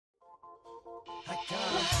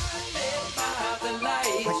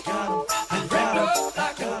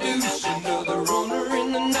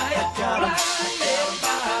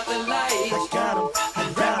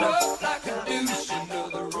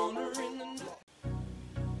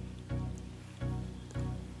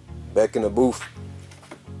Back in the booth.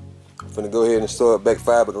 I'm finna go ahead and start back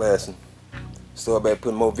fiberglassing. Start back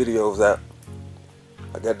putting more videos out.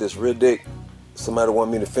 I got this rear deck. Somebody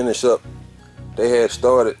wanted me to finish up. They had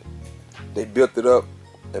started. They built it up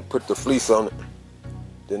and put the fleece on it.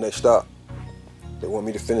 Then they stopped. They want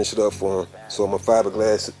me to finish it up for them. So I'm gonna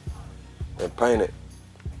fiberglass it and paint it.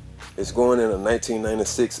 It's going in a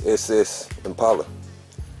 1996 SS Impala.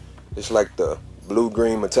 It's like the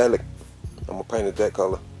blue-green metallic. I'm gonna paint it that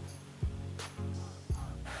color.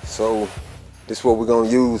 So this is what we're gonna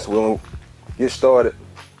use. We're gonna get started.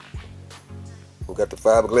 We got the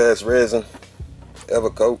fiberglass resin,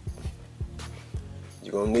 Evercoat.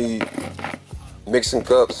 You're gonna need mixing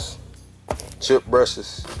cups, chip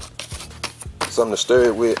brushes, something to stir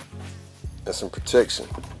it with, and some protection,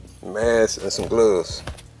 mask, and some gloves.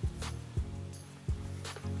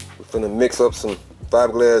 We're finna mix up some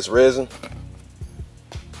fiberglass resin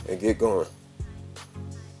and get going.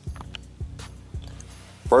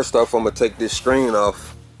 First off, I'm gonna take this screen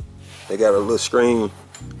off. They got a little screen,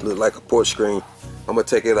 look like a porch screen. I'm gonna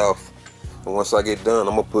take it off, and once I get done,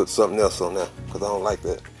 I'm gonna put something else on there because I don't like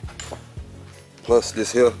that. Plus,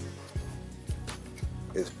 this here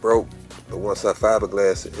is broke, but once I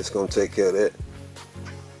fiberglass it, it's gonna take care of that.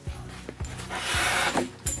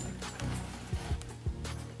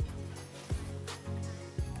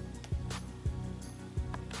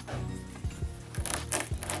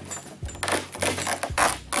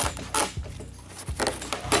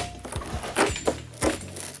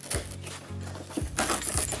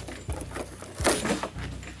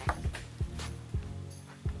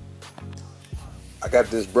 I got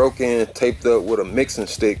this broken, taped up with a mixing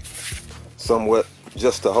stick somewhat,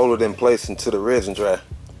 just to hold it in place until the resin dry.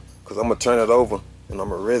 Because I'm going to turn it over and I'm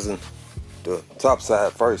going to resin the top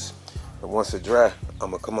side first. And once it dry,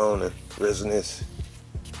 I'm going to come on and resin this.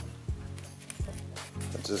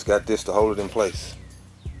 I just got this to hold it in place.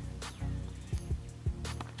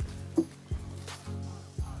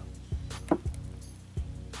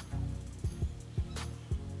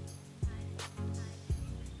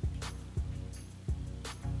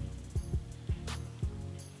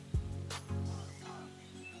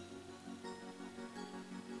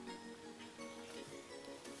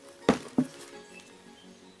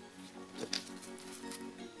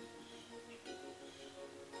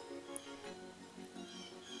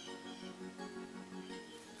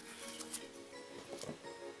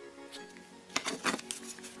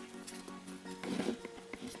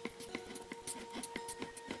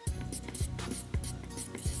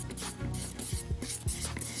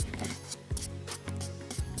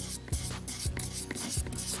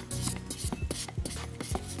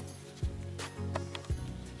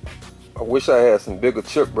 I wish I had some bigger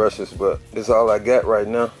chip brushes, but this is all I got right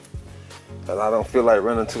now. And I don't feel like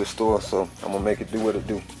running to the store, so I'm gonna make it do what it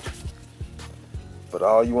do. But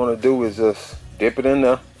all you wanna do is just dip it in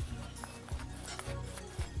there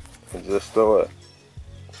and just start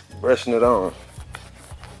brushing it on.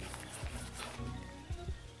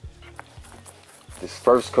 This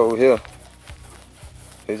first coat here,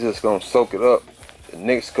 it's just gonna soak it up. The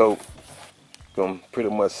next coat gonna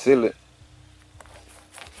pretty much seal it.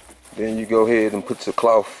 Then you go ahead and put your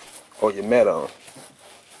cloth or your mat on.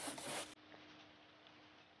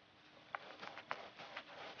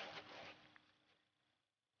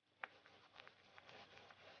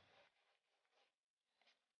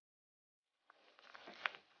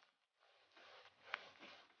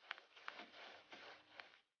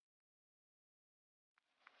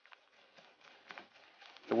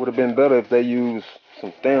 It would have been better if they used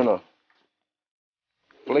some thinner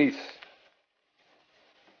fleece.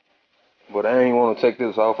 But I ain't want to take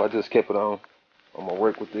this off. I just kept it on. I'm going to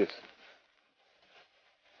work with this.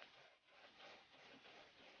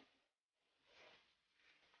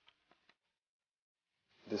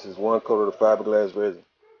 This is one coat of the fiberglass resin.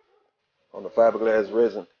 On the fiberglass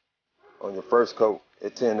resin, on your first coat,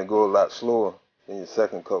 it tends to go a lot slower than your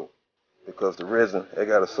second coat because the resin, it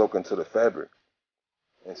got to soak into the fabric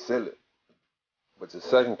and seal it. But your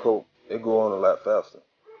second coat, it go on a lot faster.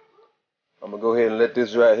 I'm going to go ahead and let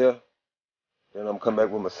this dry here. Then I'm going to come back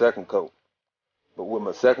with my second coat. But with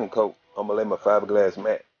my second coat, I'm going to lay my fiberglass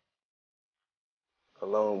mat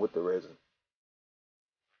along with the resin.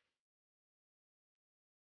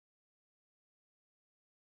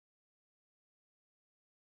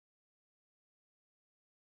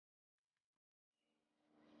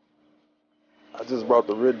 I just brought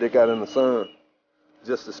the rear deck out in the sun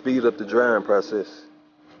just to speed up the drying process.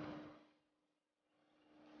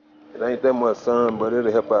 It ain't that much sun, but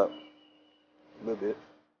it'll help out a little bit.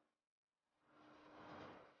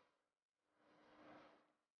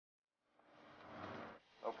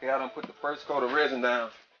 Okay, I done put the first coat of resin down.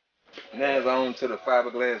 Now it's on to the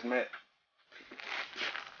fiberglass mat.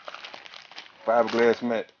 Fiberglass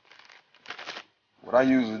mat. What I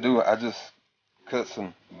usually do, I just cut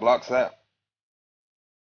some blocks out.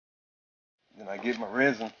 Then I get my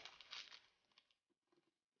resin,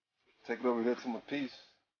 take it over here to my piece.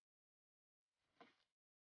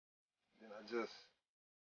 Then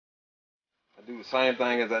I do the same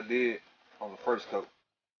thing as I did on the first coat.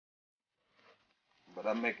 But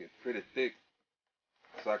I make it pretty thick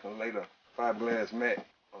so I can lay the fiberglass mat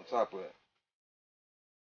on top of it.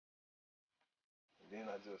 And then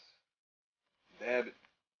I just dab it.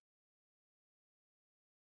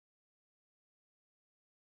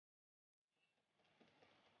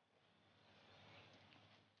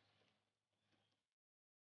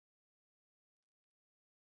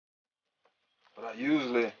 But I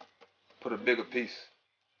usually put a bigger piece.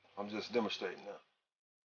 I'm just demonstrating now.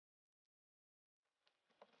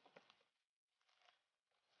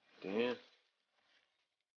 Then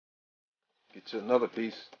get you another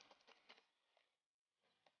piece.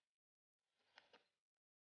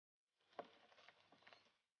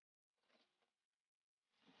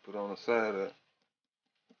 Put on the side of it.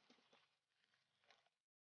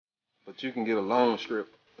 But you can get a long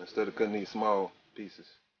strip instead of cutting these small pieces.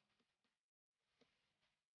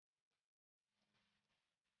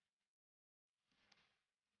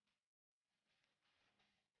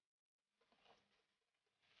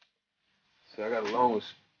 See, I got the longest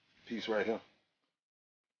piece right here.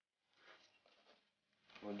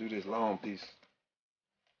 I'm gonna do this long piece.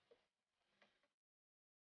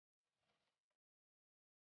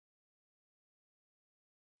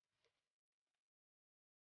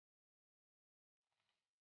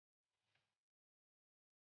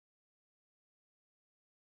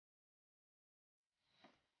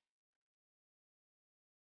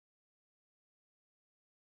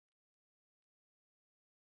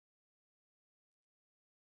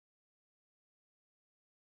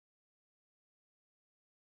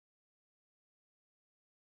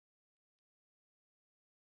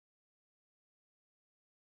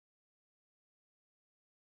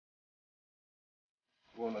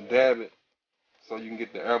 You wanna dab it so you can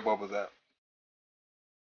get the air bubbles out.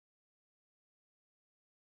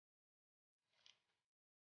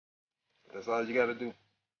 That's all you gotta do. You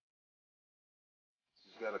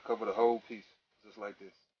just gotta cover the whole piece, just like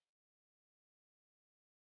this.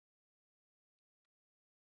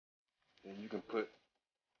 And you can put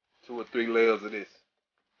 2 or 3 layers of this.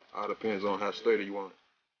 All depends on how sturdy you want it.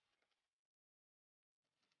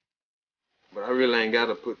 But I really ain't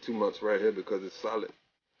gotta put too much right here because it's solid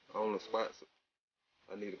on the spots.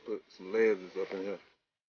 I need to put some layers up in here.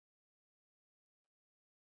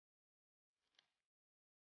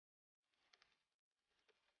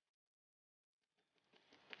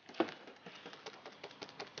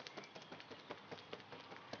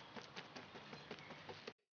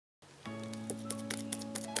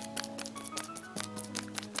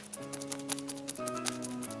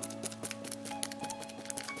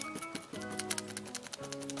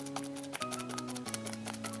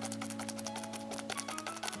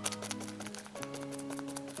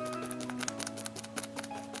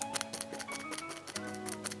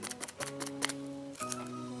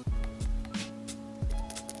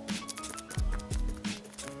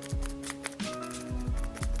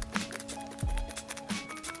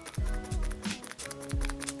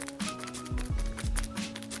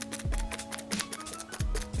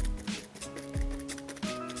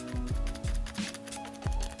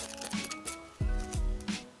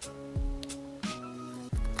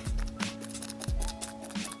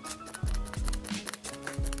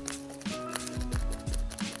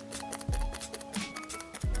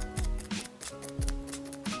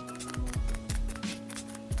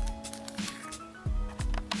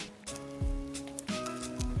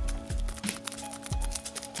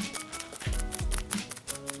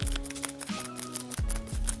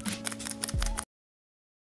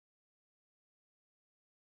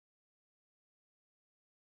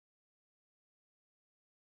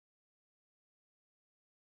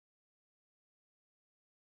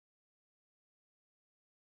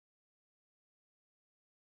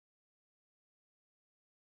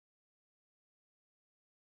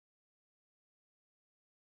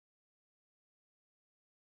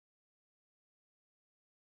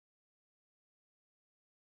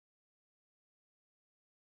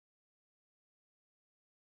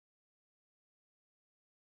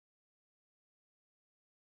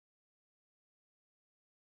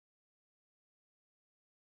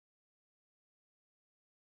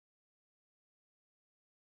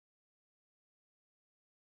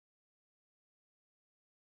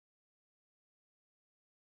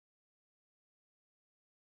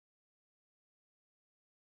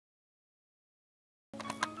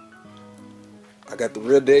 I got the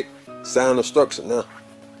rear deck sound instruction now.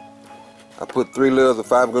 I put 3 layers of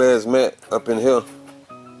fiberglass mat up in here.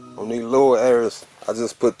 On these lower areas, I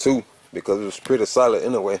just put 2 because it was pretty solid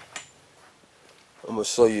anyway. I'm gonna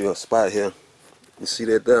show you a spot here. You see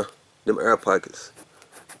that there? Them air pockets.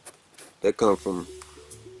 That come from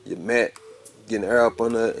your mat getting air up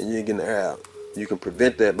on there and you ain't getting the air out. You can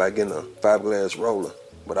prevent that by getting a fiberglass roller.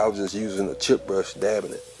 But I was just using a chip brush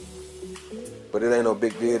dabbing it. But it ain't no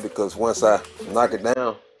big deal because once I knock it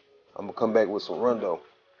down, I'm gonna come back with some Rondo.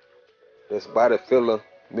 That's body filler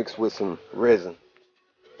mixed with some resin.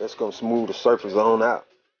 That's gonna smooth the surface on out.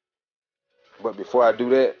 But before I do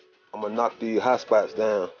that, I'm gonna knock these hot spots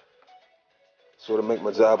down so it'll make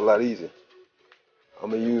my job a lot easier.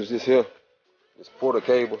 I'm gonna use this here, this Porter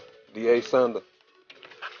cable, DA sander,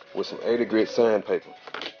 with some 80 grit sandpaper.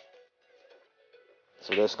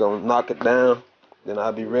 So that's gonna knock it down, then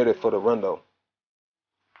I'll be ready for the Rondo.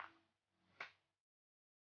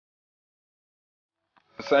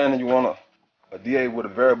 Saying that you want a DA with a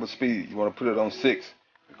variable speed, you want to put it on 6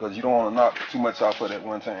 because you don't want to knock too much off of it at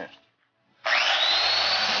one time.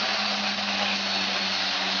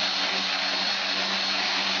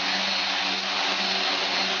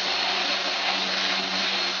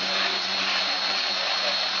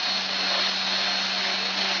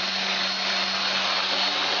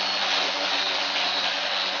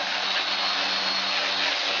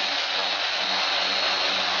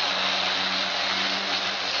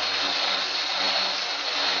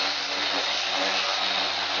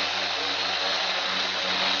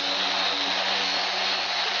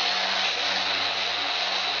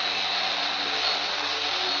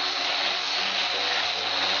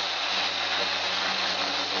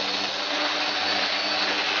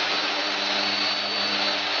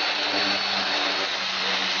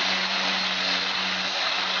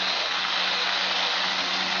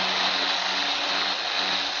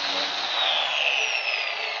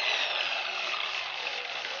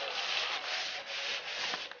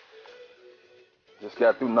 Just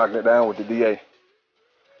got through knocking it down with the DA,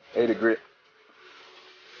 80 grit.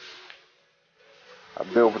 I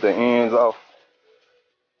built with the ends off.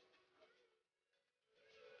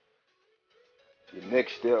 Your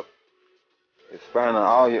next step is finding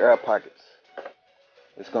all your air pockets.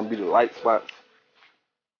 It's gonna be the light spots,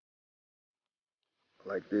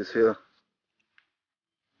 like this here.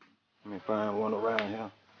 Let me find one around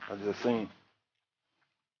here. I just seen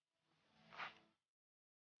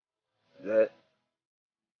that.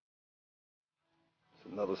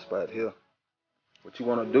 It's another spot here. What you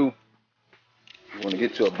want to do, you want to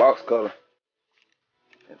get you a box cutter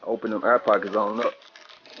and open them air pockets on up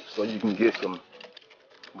so you can get some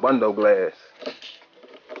bundle glass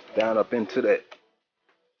down up into that.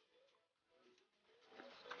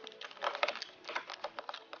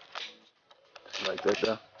 Like that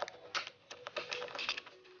there.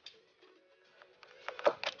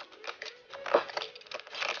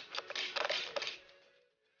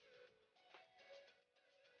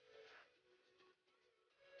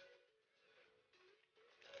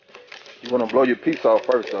 You want to blow your piece off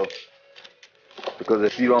first though, because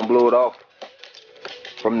if you don't blow it off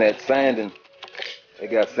from that sanding,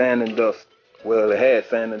 it got sand and dust. Well, it had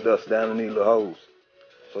sand and dust down in these little holes.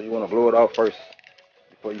 So you want to blow it off first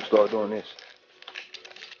before you start doing this.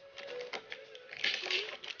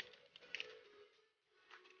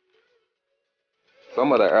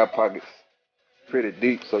 Some of the air pockets pretty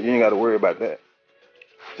deep, so you ain't got to worry about that.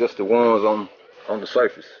 Just the ones on the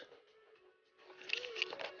surface.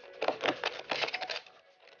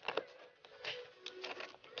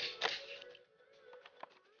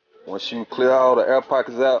 Once you clear all the air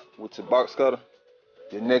pockets out with your box cutter,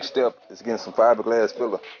 your next step is getting some fiberglass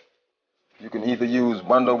filler. You can either use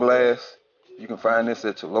bundle glass. You can find this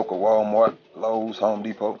at your local Walmart, Lowe's, Home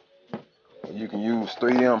Depot. Or you can use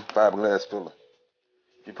 3M fiberglass filler.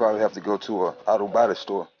 You probably have to go to an auto body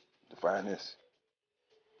store to find this.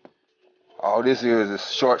 All this here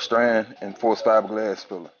is short strand and forced fiberglass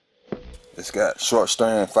filler. It's got short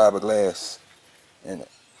strand fiberglass in it.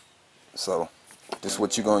 So this is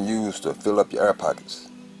what you're gonna use to fill up your air pockets.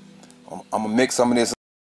 I'm gonna mix some of this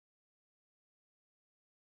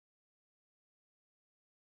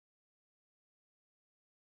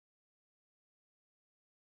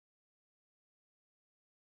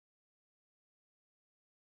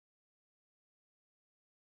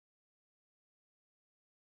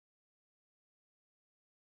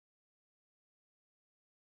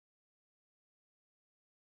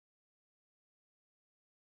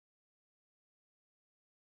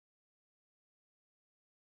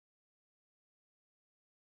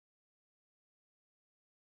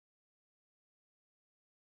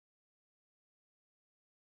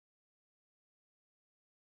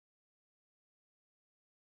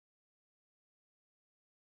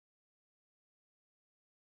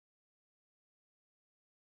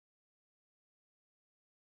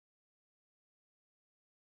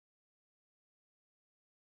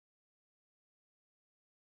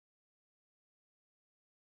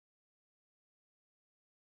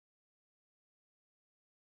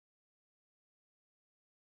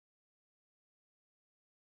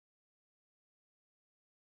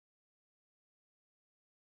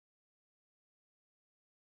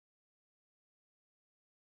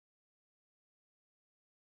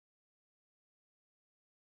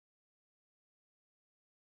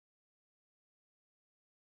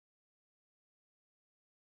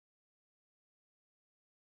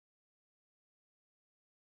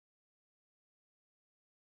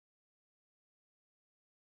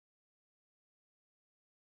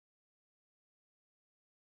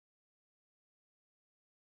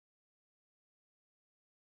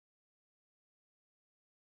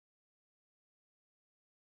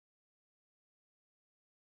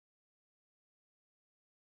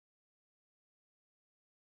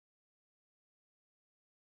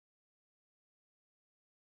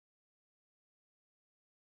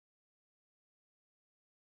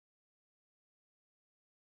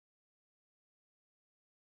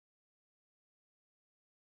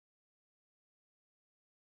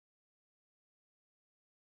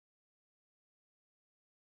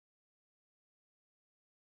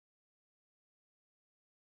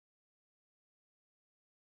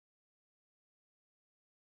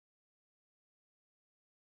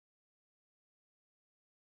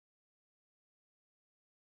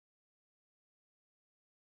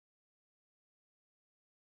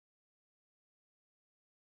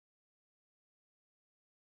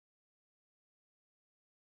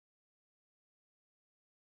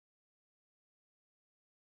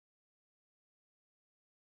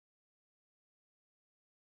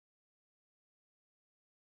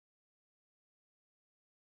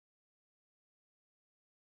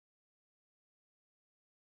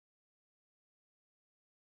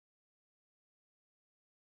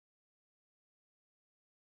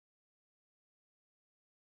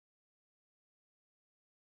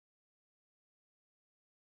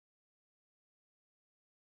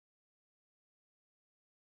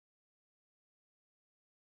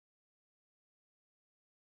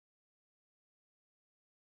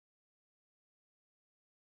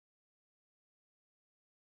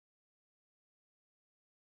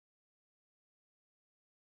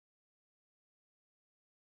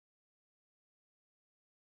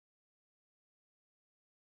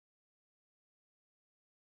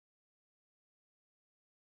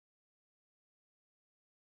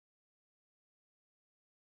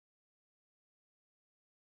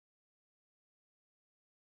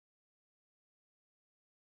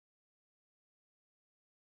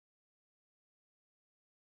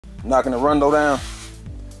knocking the rondo down,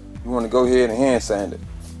 you want to go ahead and hand sand it.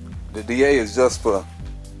 The DA is just for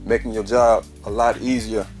making your job a lot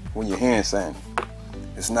easier when you're hand sanding.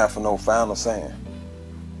 It's not for no final sand.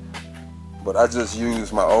 But I just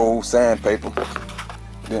use my old sandpaper.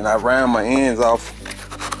 Then I round my ends off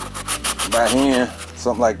by hand,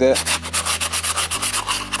 something like that.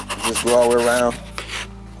 Just go all the way around.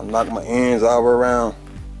 I knock my ends all the way around,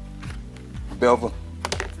 bevel.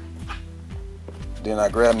 Then I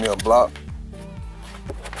grab me a block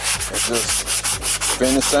and just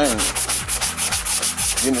finish sanding,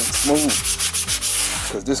 getting it smooth.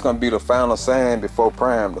 Cause this is gonna be the final sand before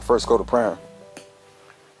prime, the first coat of prime.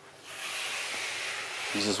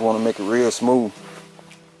 You just want to make it real smooth.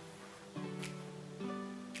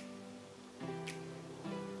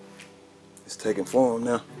 It's taking form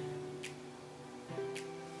now.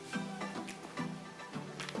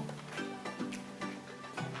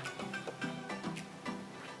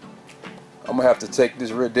 I'm gonna have to take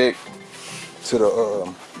this rear deck to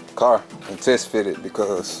the car and test fit it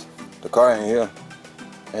because the car ain't here,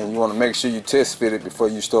 and you want to make sure you test fit it before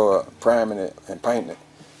you start priming it and painting it,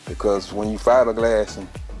 because when you fiberglass and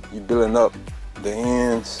you building up the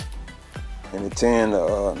ends and it tend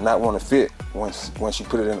to not want to fit once you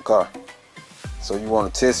put it in the car. So you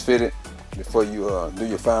want to test fit it before you do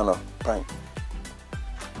your final paint.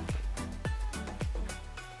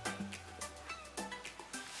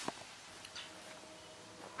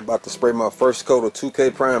 I'm about to spray my first coat of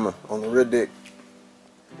 2K primer on the rear deck.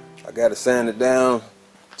 I got to sand it down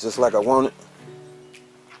just like I want it.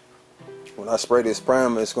 When I spray this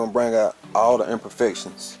primer, it's going to bring out all the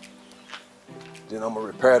imperfections. Then I'm going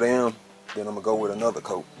to repair them. Then I'm going to go with another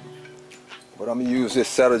coat. But I'm going to use this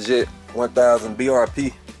SATAjet 1000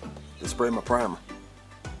 BRP to spray my primer.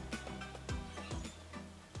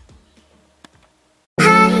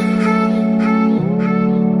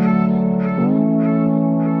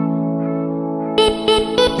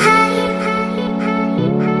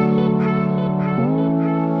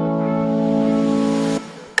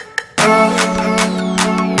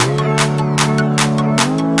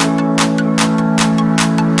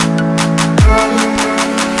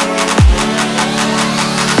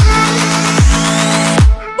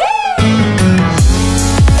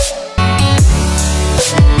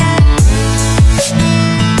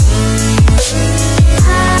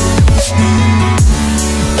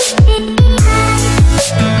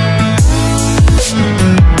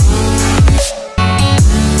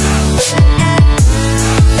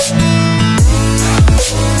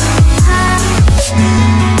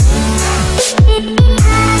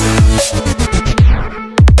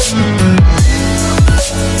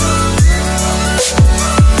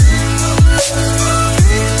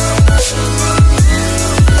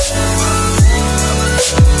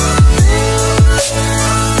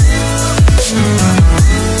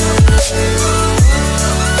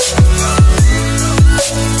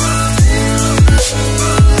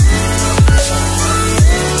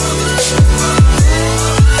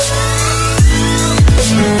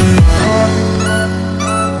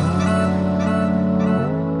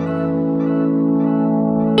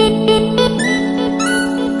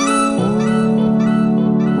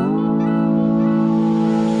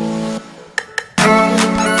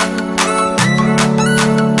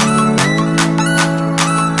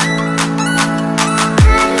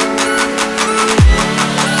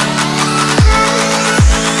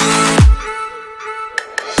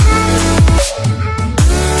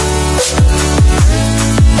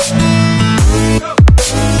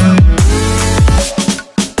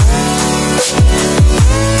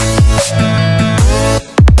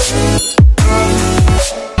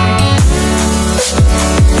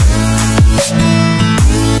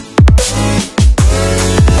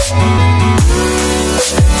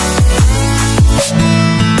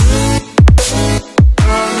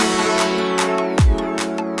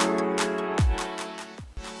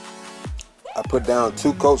 I put down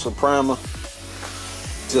 2 coats of primer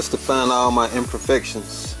just to find all my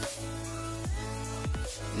imperfections.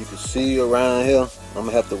 You can see around here, I'm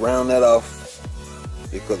gonna have to round that off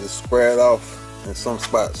because it's squared off in some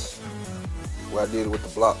spots where I did it with the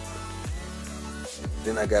block.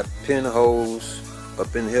 Then I got pinholes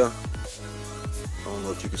up in here. I don't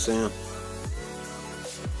know if you can see them.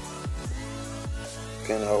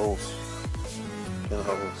 Pinholes.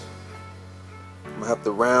 I'm gonna have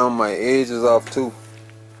to round my edges off too.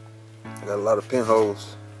 I got a lot of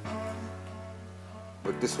pinholes.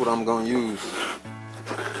 But this is what I'm gonna use.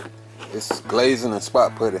 It's glazing and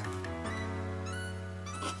spot putty.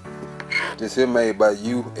 This here made by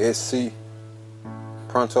USC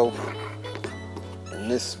Pronto.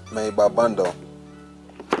 And this made by Bundle.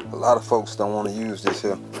 A lot of folks don't want to use this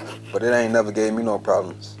here, but it ain't never gave me no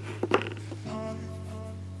problems.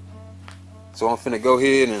 So I'm finna go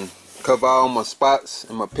ahead and cover all my spots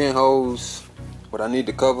and my pinholes, what I need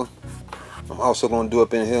to cover. I'm also gonna do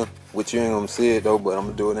up in here, which you ain't gonna see it though, but I'm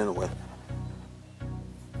gonna do it anyway.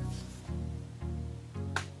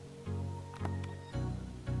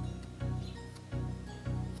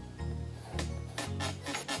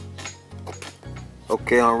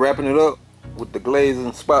 Okay, I'm wrapping it up with the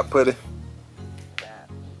glazing spot putty.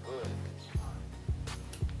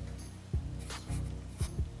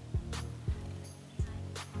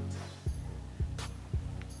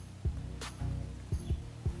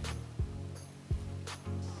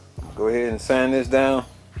 Go ahead and sand this down,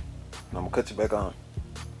 and I'm gonna cut you back on.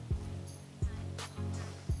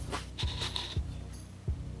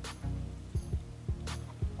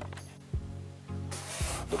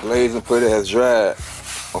 The glazing putty has dried.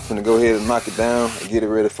 I'm finna go ahead and knock it down and get it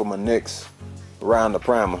ready for my next round of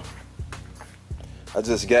primer. I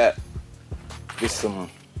just got this some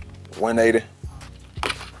 180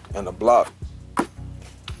 and a block.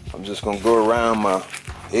 I'm just gonna go around my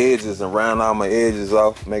edges and round all my edges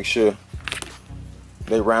off, make sure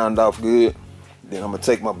they round off good. Then I'm gonna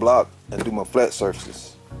take my block and do my flat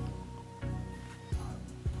surfaces.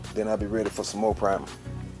 Then I'll be ready for some more primer.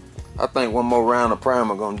 I think one more round of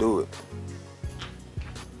primer gonna do it.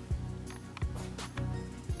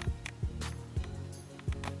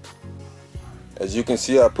 As you can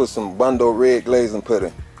see, I put some Bondo red glazing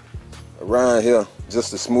putty around here just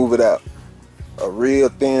to smooth it out. A real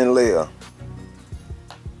thin layer,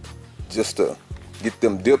 just to get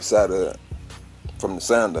them dips out of it from the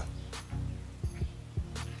sander.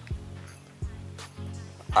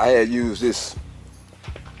 I had used this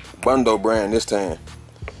Bondo brand this time.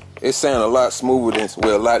 It sounded a lot smoother than,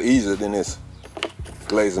 well, a lot easier than this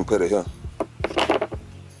glazing putty here.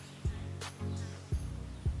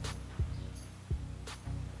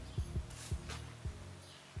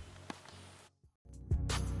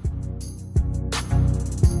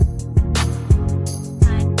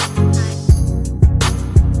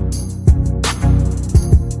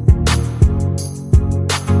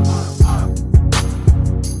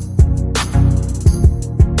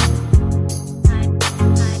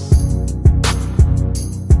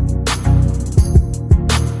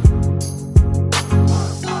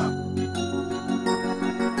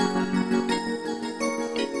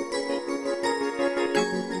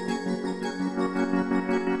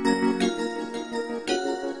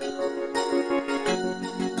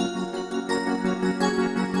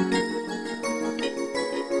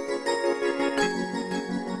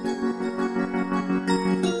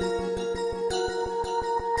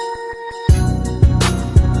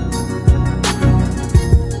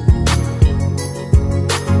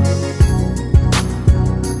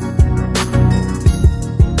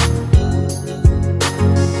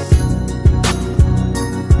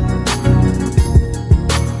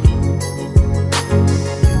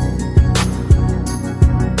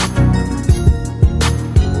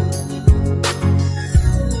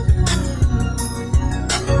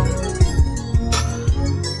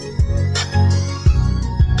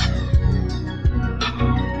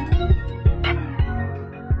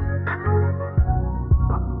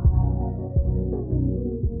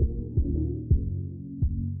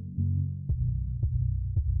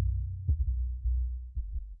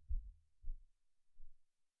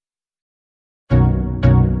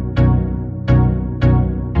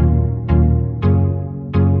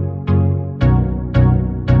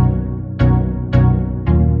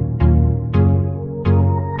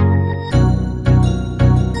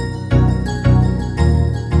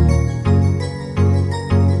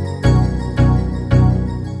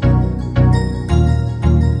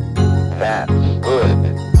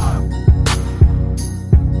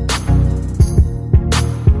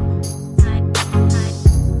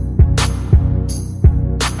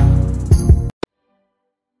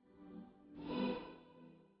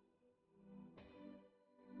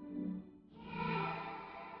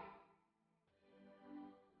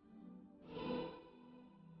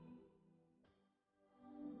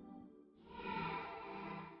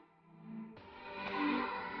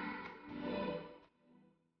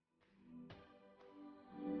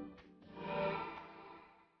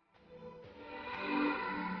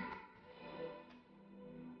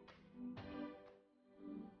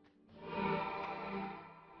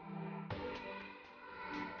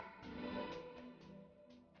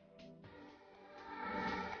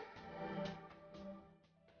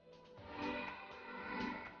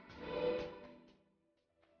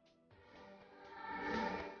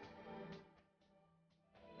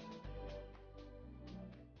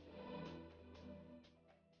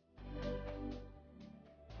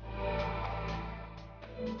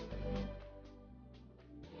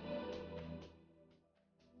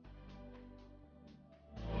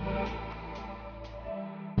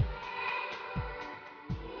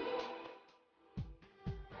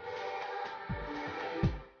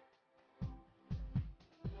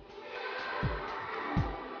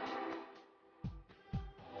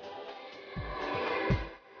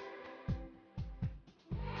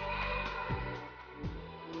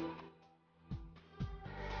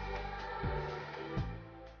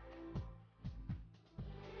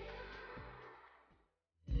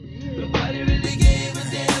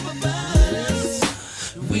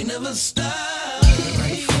 never stop.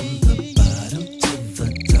 Right from the bottom to the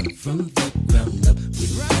top, from the